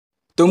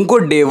तुमको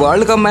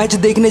डेवाल्ड का मैच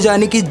देखने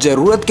जाने की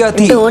जरूरत क्या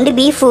थी? डोंट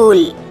बी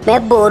फूल,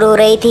 मैं बोर हो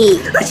रही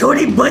थी।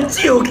 छोटी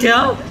बच्ची हो क्या?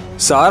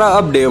 सारा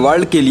अब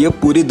डेवाल्ड के लिए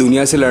पूरी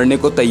दुनिया से लड़ने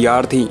को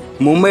तैयार थी।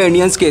 मुंबई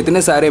इंडियंस के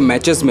इतने सारे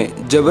मैचेस में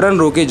जबरन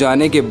रोके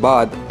जाने के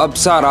बाद अब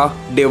सारा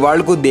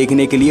डेवाल्ड को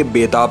देखने के लिए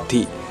बेताब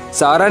थी।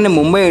 सारा ने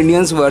Mumbai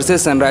Indians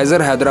versus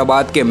Sunriser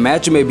Hyderabad के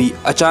मैच में भी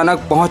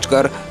अचानक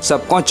पहुंचकर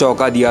सबको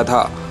चौंका दिया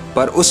था,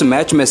 पर उस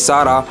मैच में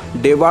सारा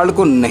डेवाल्ड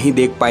को नहीं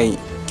देख पाई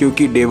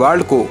क्योंकि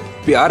डेवाल्ड को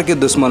प्यार के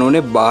दुश्मनों ने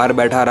बाहर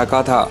बैठा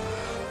रखा था।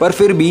 पर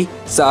फिर भी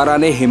सारा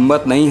ने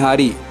हिम्मत नहीं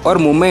हारी और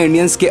मुंबई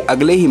इंडियंस के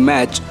अगले ही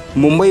मैच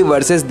मुंबई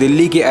वर्सेस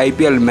दिल्ली के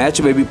आईपीएल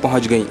मैच में भी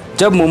पहुंच गई।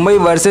 जब मुंबई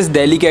वर्सेस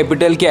दिल्ली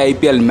कैपिटल के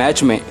आईपीएल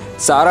मैच में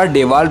सारा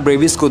डेवाल्ड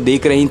ब्रेविस को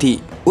देख रही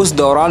थी, उस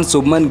दौरान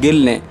शुभमन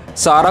गिल ने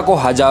सारा को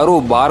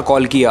हजारों बार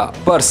कॉल किया,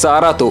 पर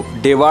सारा तो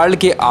डेवाल्ड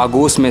के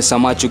आगोश में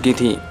समा चुकी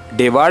थी।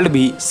 डेवाल्ड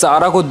भी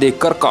सारा को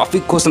देखकर काफी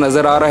खुश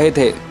नजर आ रहे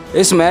थे।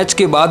 इस मैच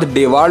के बाद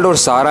डेवाल्ड और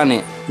सारा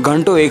ने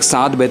घंटों एक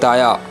साथ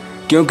बिताया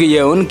क्योंकि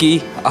यह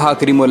उनकी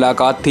आखिरी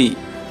मुलाकात थी।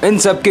 इन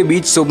सब के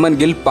बीच शुभमन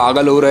गिल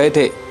पागल हो रहे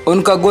थे,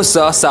 उनका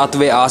गुस्सा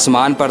 7वें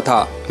आसमान पर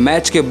था।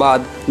 मैच के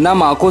बाद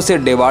नम आंखों से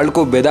डेवाल्ड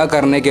को विदा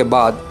करने के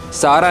बाद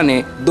सारा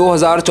ने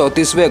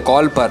 2034वें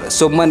कॉल पर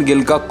शुभमन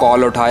गिल का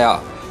कॉल उठाया।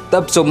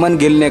 तब शुभमन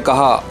गिल ने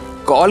कहा,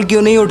 कॉल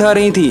क्यों नहीं उठा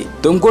रही थी?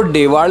 तुमको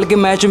डेवाल्ड के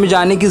मैच में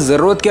जाने की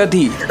जरूरत क्या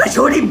थी?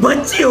 छोटी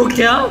बच्ची हो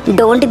क्या?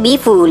 डोंट बी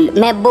फूल,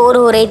 मैं बोर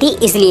हो रही थी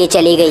इसलिए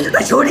चली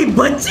गई। छोटी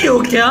बच्ची हो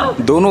क्या?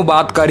 दोनों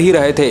बात कर ही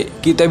रहे थे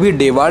कि तभी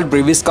डेवाल्ड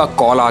ब्रेविस का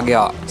कॉल आ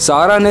गया।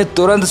 सारा ने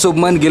तुरंत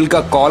शुभमन गिल का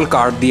कॉल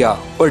काट दिया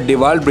और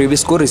डेवाल्ड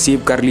ब्रेविस को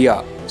रिसीव कर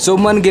लिया।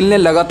 शुभमन गिल ने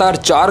लगातार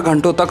 4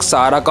 घंटों तक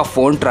सारा का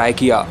फोन ट्राई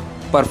किया,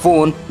 पर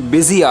फोन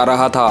बिजी आ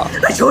रहा था।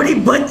 छोटी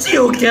बच्ची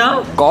हो क्या?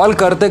 कॉल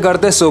करते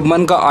करते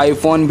शुभमन का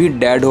आईफोन भी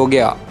डेड हो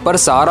गया, पर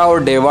सारा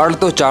और डेवाल्ड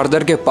तो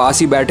चार्जर के पास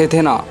ही बैठे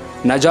थे ना।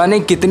 न जाने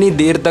कितनी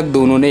देर तक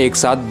दोनों ने एक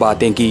साथ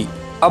बातें की।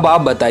 अब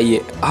आप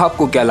बताइए,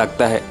 आपको क्या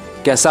लगता है?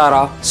 क्या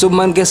सारा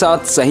शुभमन के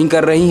साथ सही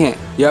कर रही हैं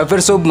या फिर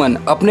शुभमन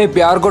अपने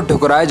प्यार को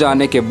ठुकराए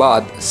जाने के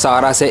बाद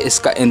सारा से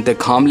इसका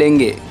इंतकाम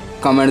लेंगे?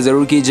 कमेंट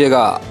जरूर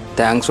कीजिएगा।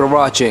 Thanks for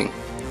watching.